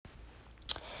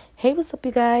Hey, what's up,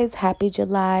 you guys? Happy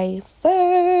July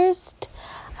 1st.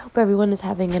 I hope everyone is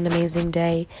having an amazing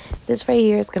day. This right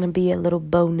here is going to be a little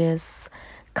bonus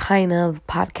kind of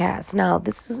podcast. Now,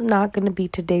 this is not going to be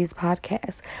today's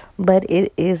podcast, but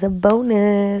it is a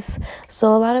bonus.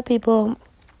 So, a lot of people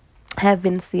have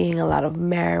been seeing a lot of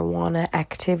marijuana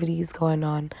activities going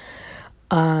on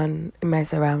in my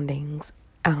surroundings.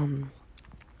 On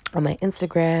my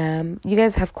Instagram. You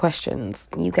guys have questions.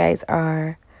 You guys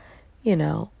are,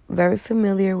 very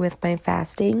familiar with my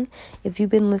fasting. If you've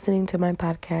been listening to my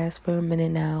podcast for a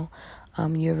minute now,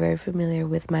 you're very familiar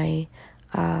with my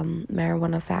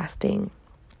marijuana fasting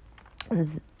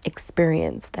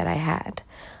experience that I had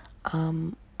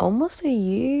almost a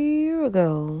year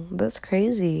ago. That's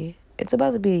crazy. It's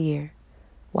about to be a year.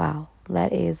 Wow,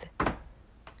 that is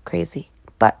crazy.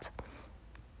 But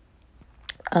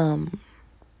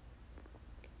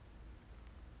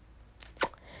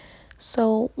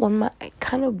so when I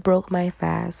kind of broke my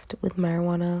fast with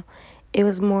marijuana, it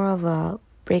was more of a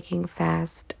breaking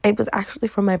fast. It was actually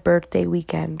for my birthday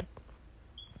weekend.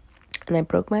 And I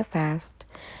broke my fast,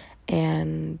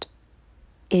 and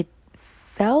it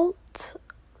felt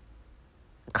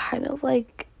kind of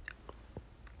like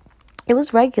it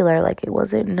was regular. Like, it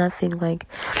wasn't nothing like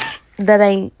that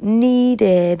I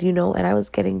needed, and I was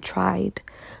getting tried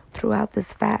throughout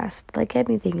this fast. Like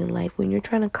anything in life, when you're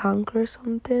trying to conquer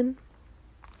something,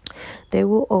 there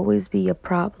will always be a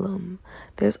problem.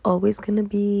 There's always going to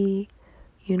be,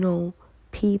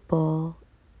 people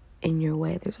in your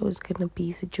way. There's always going to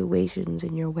be situations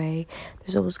in your way.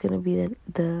 There's always going to be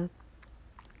the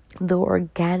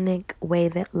organic way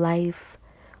that life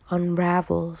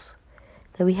unravels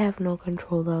that we have no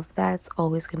control of. That's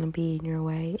always going to be in your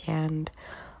way. And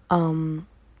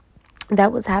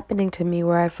that was happening to me,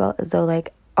 where I felt as though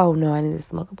like, oh no, I need to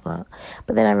smoke a blunt.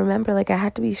 But then I remember, like, I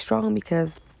had to be strong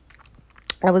because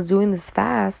I was doing this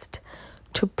fast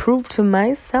to prove to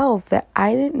myself that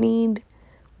I didn't need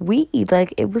weed.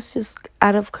 Like, it was just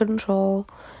out of control.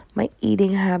 My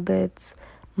eating habits,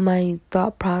 my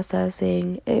thought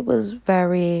processing, it was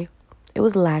lacking. It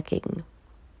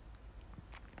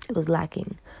was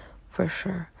lacking for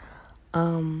sure.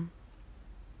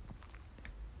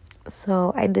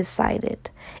 So I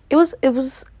decided it was a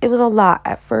lot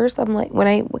at first. I'm like, when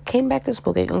I came back to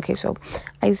smoking, okay, so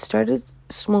I started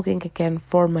smoking again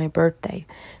for my birthday.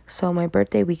 So my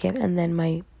birthday weekend, and then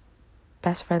my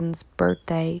best friend's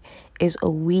birthday is a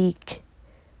week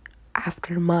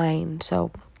after mine.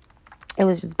 So it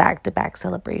was just back-to-back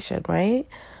celebration, right?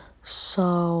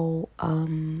 So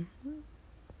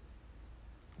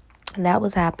that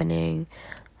was happening.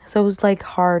 So it was like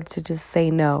hard to just say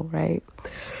no, right?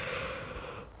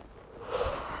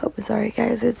 I'm sorry,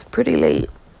 guys, it's pretty late,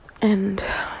 and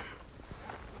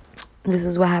this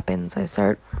is what happens. I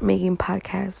start making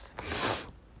podcasts.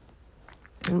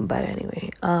 But anyway,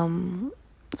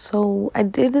 so I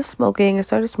did the smoking. I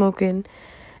started smoking,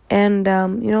 and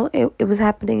it was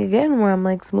happening again, where I'm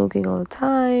like smoking all the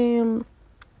time.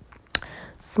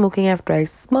 Smoking after I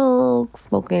smoke,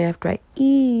 smoking after I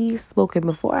eat, smoking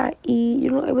before I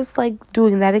eat. It was like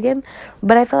doing that again.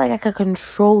 But I felt like I could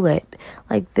control it.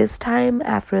 Like, this time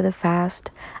after the fast,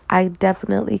 I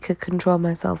definitely could control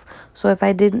myself. So if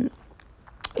I didn't,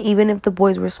 even if the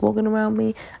boys were smoking around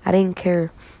me, I didn't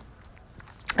care.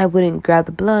 I wouldn't grab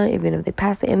the blunt, even if they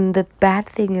passed it. And the bad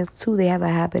thing is, too, they have a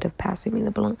habit of passing me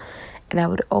the blunt. And I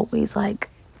would always,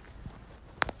 like,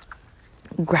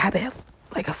 grab it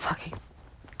like a fucking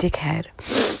dickhead.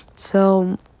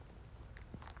 So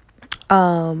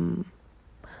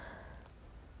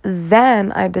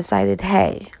then I decided,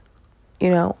 hey,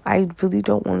 I really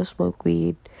don't want to smoke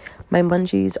weed. My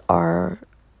munchies are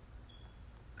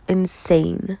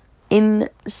insane,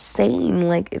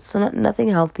 like, it's nothing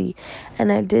healthy.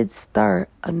 And I did start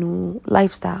a new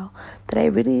lifestyle that I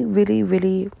really, really,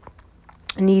 really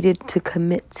needed to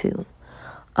commit to.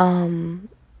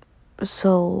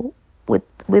 So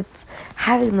with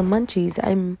having the munchies,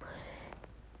 I'm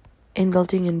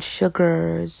indulging in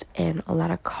sugars and a lot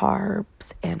of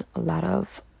carbs and a lot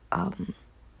of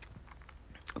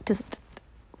just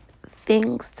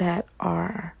things that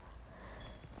are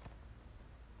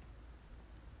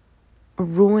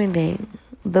ruining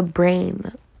the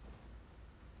brain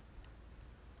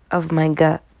of my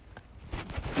gut,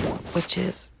 which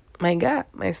is my gut,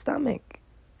 my stomach.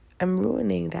 I'm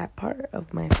ruining that part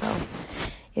of myself.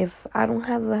 If I don't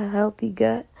have a healthy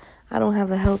gut, I don't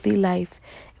have a healthy life.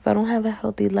 If I don't have a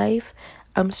healthy life,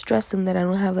 I'm stressing that I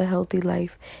don't have a healthy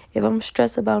life. If I'm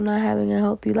stressed about not having a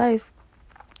healthy life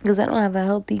because I don't have a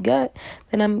healthy gut,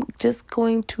 then I'm just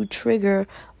going to trigger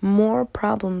more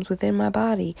problems within my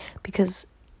body, because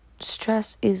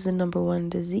stress is the number one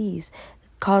disease,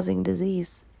 causing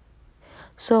disease.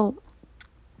 So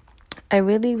I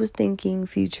really was thinking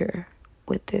future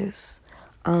with this.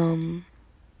 We're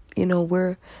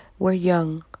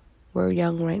young. We're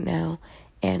young right now,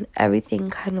 and everything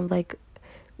kind of like,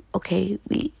 okay,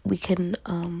 we can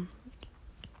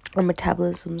our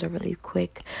metabolisms are really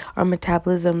quick. Our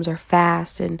metabolisms are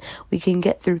fast, and we can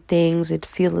get through things and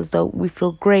feel as though we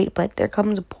feel great. But there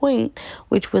comes a point,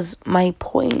 which was my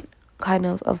point kind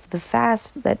of the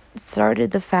fast that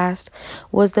started the fast,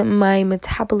 was that my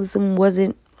metabolism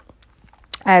wasn't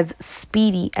as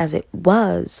speedy as it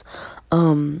was.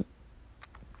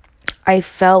 I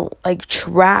felt like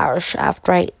trash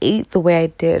after I ate the way I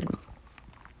did.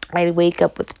 I'd wake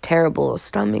up with terrible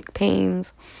stomach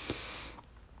pains.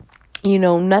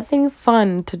 Nothing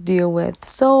fun to deal with.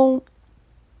 So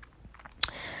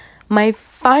my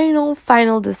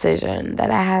final decision that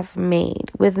I have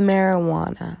made with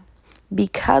marijuana,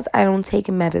 because I don't take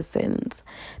medicines,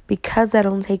 because I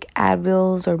don't take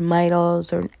Advils or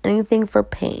Midals or anything for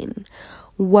pain,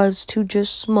 was to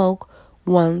just smoke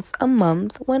once a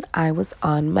month when I was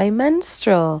on my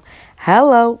menstrual.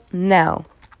 Hello. Now,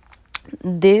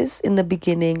 this in the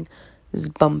beginning is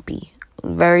bumpy.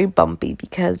 Very bumpy,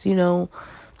 because weed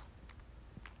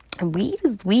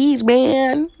is weed,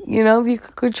 man. If you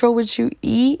could control what you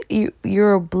eat,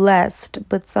 you're blessed.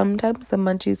 But sometimes the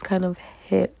munchies kind of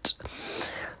hit,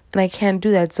 and I can't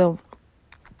do that. So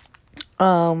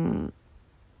and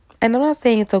I'm not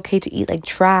saying it's okay to eat like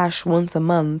trash once a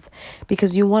month,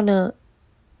 because you want to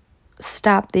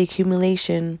stop the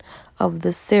accumulation of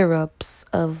the syrups,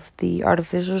 of the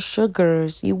artificial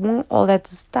sugars. You want all that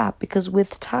to stop, because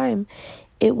with time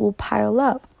it will pile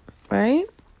up, right?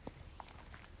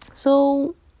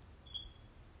 So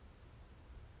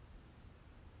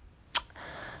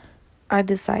I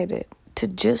decided to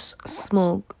just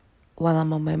smoke while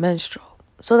I'm on my menstrual.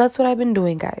 So that's what I've been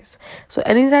doing, guys. So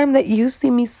anytime that you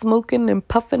see me smoking and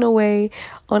puffing away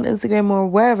on Instagram or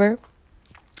wherever,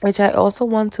 which I also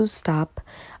want to stop,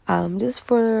 just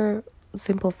for the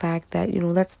simple fact that,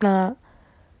 that's not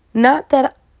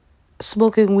that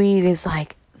smoking weed is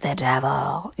like the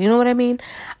devil. You know what I mean?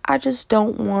 I just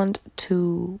don't want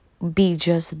to be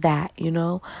just that,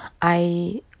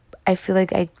 I feel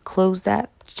like I closed that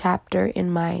chapter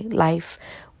in my life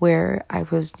where I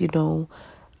was,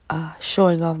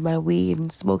 showing off my weed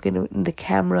and smoking it in the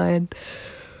camera and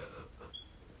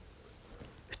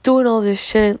doing all this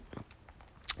shit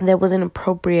that wasn't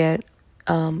appropriate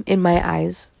in my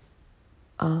eyes.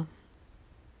 I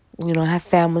have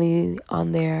family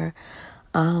on there,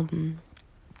 and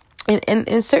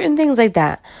certain things like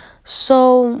that.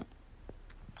 So,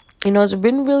 it's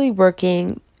been really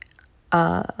working.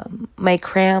 My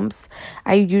cramps,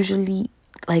 I usually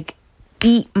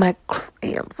eat my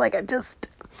cramps. I just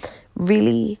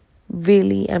really,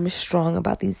 really am strong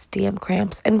about these damn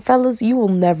cramps. And fellas, you will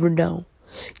never know.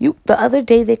 The other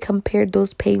day they compared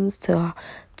those pains to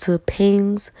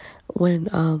pains when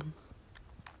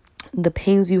the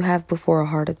pains you have before a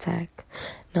heart attack.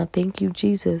 Now, thank you,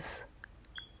 Jesus.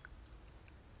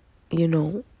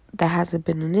 That hasn't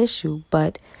been an issue,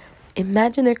 but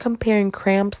imagine they're comparing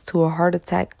cramps to a heart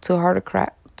attack, to heart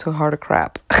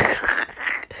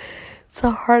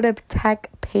attack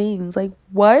pains. Like,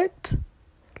 what?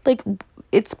 Like,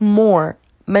 it's more.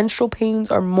 Menstrual pains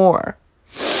are more.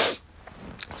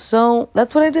 So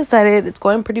that's what I decided. It's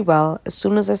going pretty well. As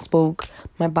soon as I smoke,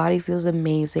 my body feels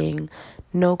amazing.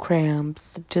 No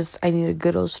cramps. Just, I need a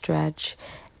good old stretch.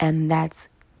 And that's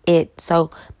it.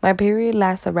 So my period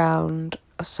lasts around,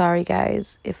 sorry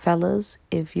guys, fellas,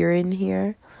 if you're in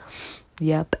here,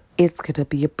 yep, it's gonna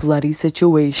be a bloody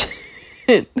situation.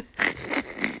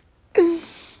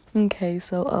 Okay,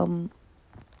 so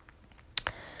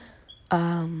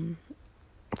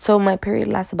so my period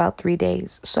lasts about 3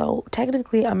 days. So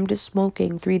technically I'm just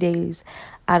smoking 3 days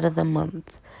out of the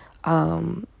month.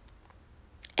 And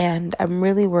I'm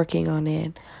really working on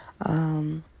it.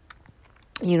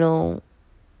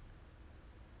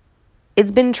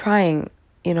 It's been trying.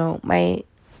 My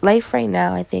life right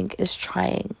now, I think, is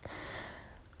trying.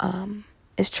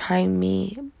 Is trying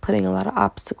me, putting a lot of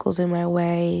obstacles in my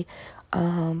way.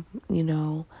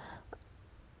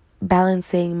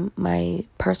 Balancing my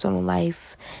personal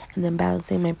life and then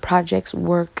balancing my projects,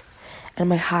 work, and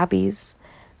my hobbies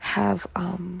have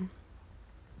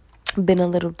been a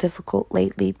little difficult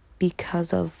lately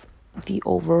because of the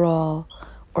overall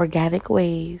organic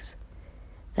ways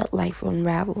that life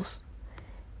unravels.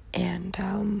 And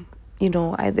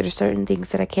there's certain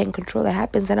things that I can't control that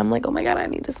happens, and I'm like, oh my God, I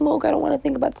need to smoke. I don't want to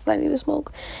think about this. I need to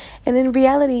smoke. And in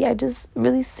reality, I just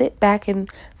really sit back and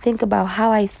think about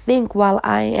how I think while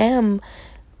I am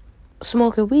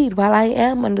smoking weed, while I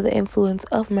am under the influence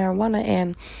of marijuana.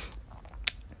 And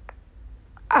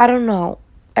I don't know,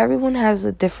 everyone has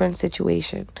a different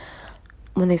situation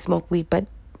when they smoke weed, but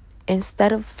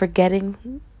instead of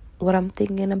forgetting what I'm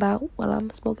thinking about while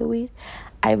I'm smoking weed,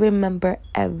 I remember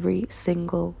every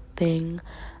single thing.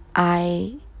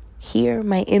 I hear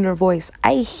my inner voice.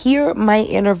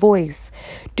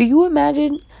 Do you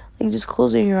imagine, like, just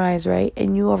closing your eyes, right?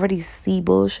 And you already see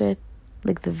bullshit,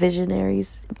 like the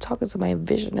visionaries. I'm talking to my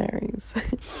visionaries.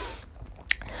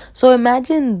 So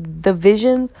imagine the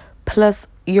visions plus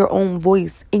your own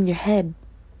voice in your head.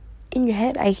 In your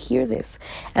head, I hear this.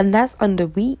 And that's under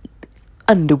weed.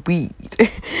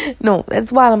 No,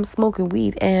 that's while I'm smoking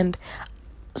weed. And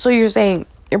so you're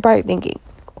probably thinking,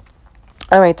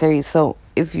 all right, Terry, so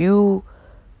if you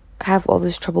have all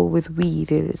this trouble with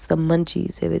weed, if it's the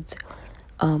munchies, if it's,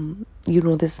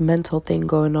 this mental thing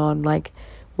going on, like,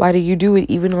 why do you do it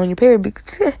even on your period?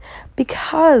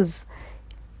 Because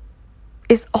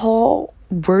it's all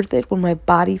worth it when my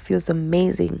body feels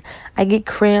amazing. I get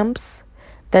cramps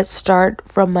that start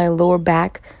from my lower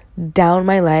back down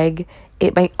my leg.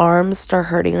 My arms start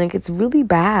hurting. Like, it's really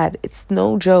bad. It's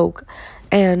no joke.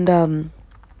 And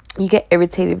you get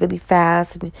irritated really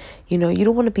fast, and you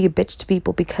don't want to be a bitch to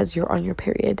people because you're on your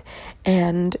period.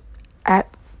 And at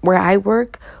where I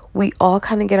work, we all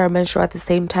kind of get our menstrual at the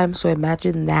same time. So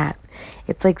imagine that.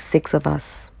 It's like 6 of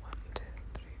us.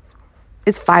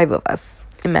 It's 5 of us.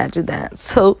 Imagine that.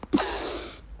 So,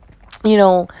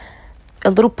 a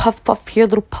little puff here, a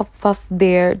little puff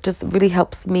there just really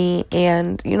helps me.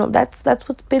 And, that's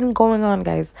what's been going on,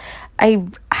 guys. I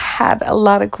had a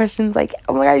lot of questions like,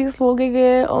 oh my God, you smoking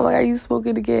again? Oh my God, you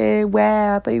smoking again?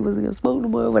 Wow, I thought you wasn't going to smoke no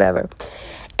more, whatever.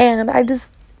 And I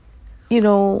just,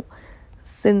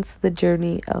 since the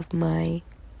journey of my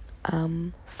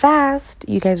fast,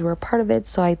 you guys were a part of it.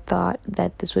 So I thought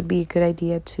that this would be a good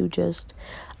idea to just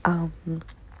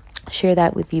share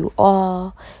that with you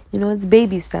all. It's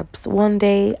baby steps. One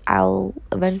day I'll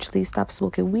eventually stop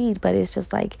smoking weed, but it's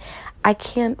just like I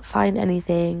can't find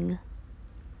anything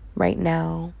right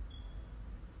now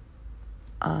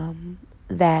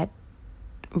that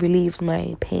relieves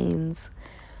my pains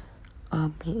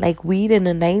like weed and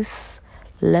a nice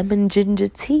lemon ginger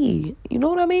tea. You know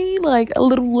what I mean? Like a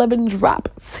little lemon drop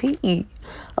tea,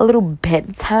 a little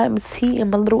bedtime tea, and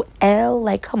my little L.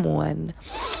 Like, come on.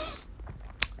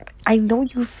 I know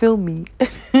you feel me.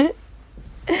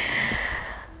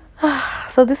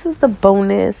 So this is the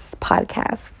bonus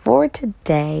podcast for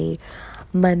today,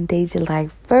 Monday, July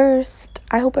 1st.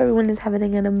 I hope everyone is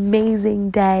having an amazing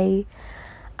day.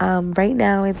 Right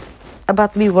now it's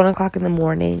about to be 1 o'clock in the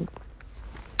morning.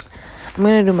 I'm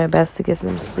going to do my best to get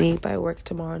some sleep. I work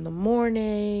tomorrow in the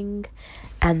morning.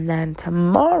 And then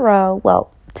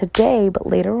today, but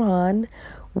later on,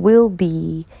 will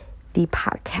be the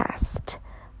podcast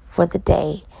for the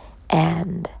day.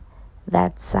 And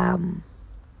that's I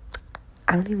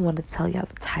don't even want to tell y'all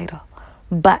the title,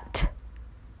 but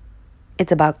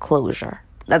it's about closure.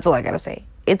 That's all I gotta say.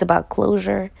 It's about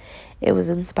closure. It was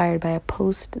inspired by a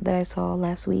post that I saw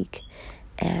last week.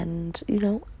 And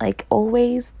like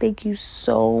always, thank you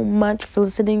so much for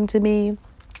listening to me.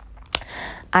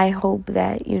 I hope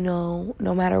that no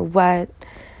matter what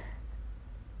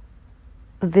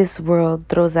this world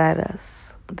throws at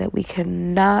us, that we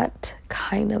cannot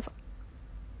kind of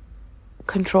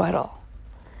control at all,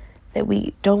 that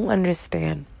we don't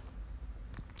understand.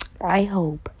 I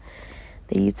hope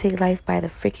that you take life by the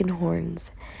freaking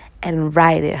horns and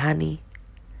ride it, honey.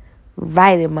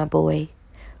 Ride it, my boy.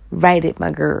 Ride it,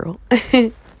 my girl.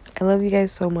 I love you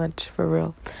guys so much, for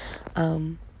real.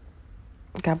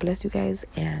 God bless you guys,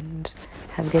 and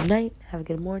have a good night. Have a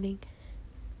good morning.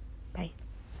 Bye.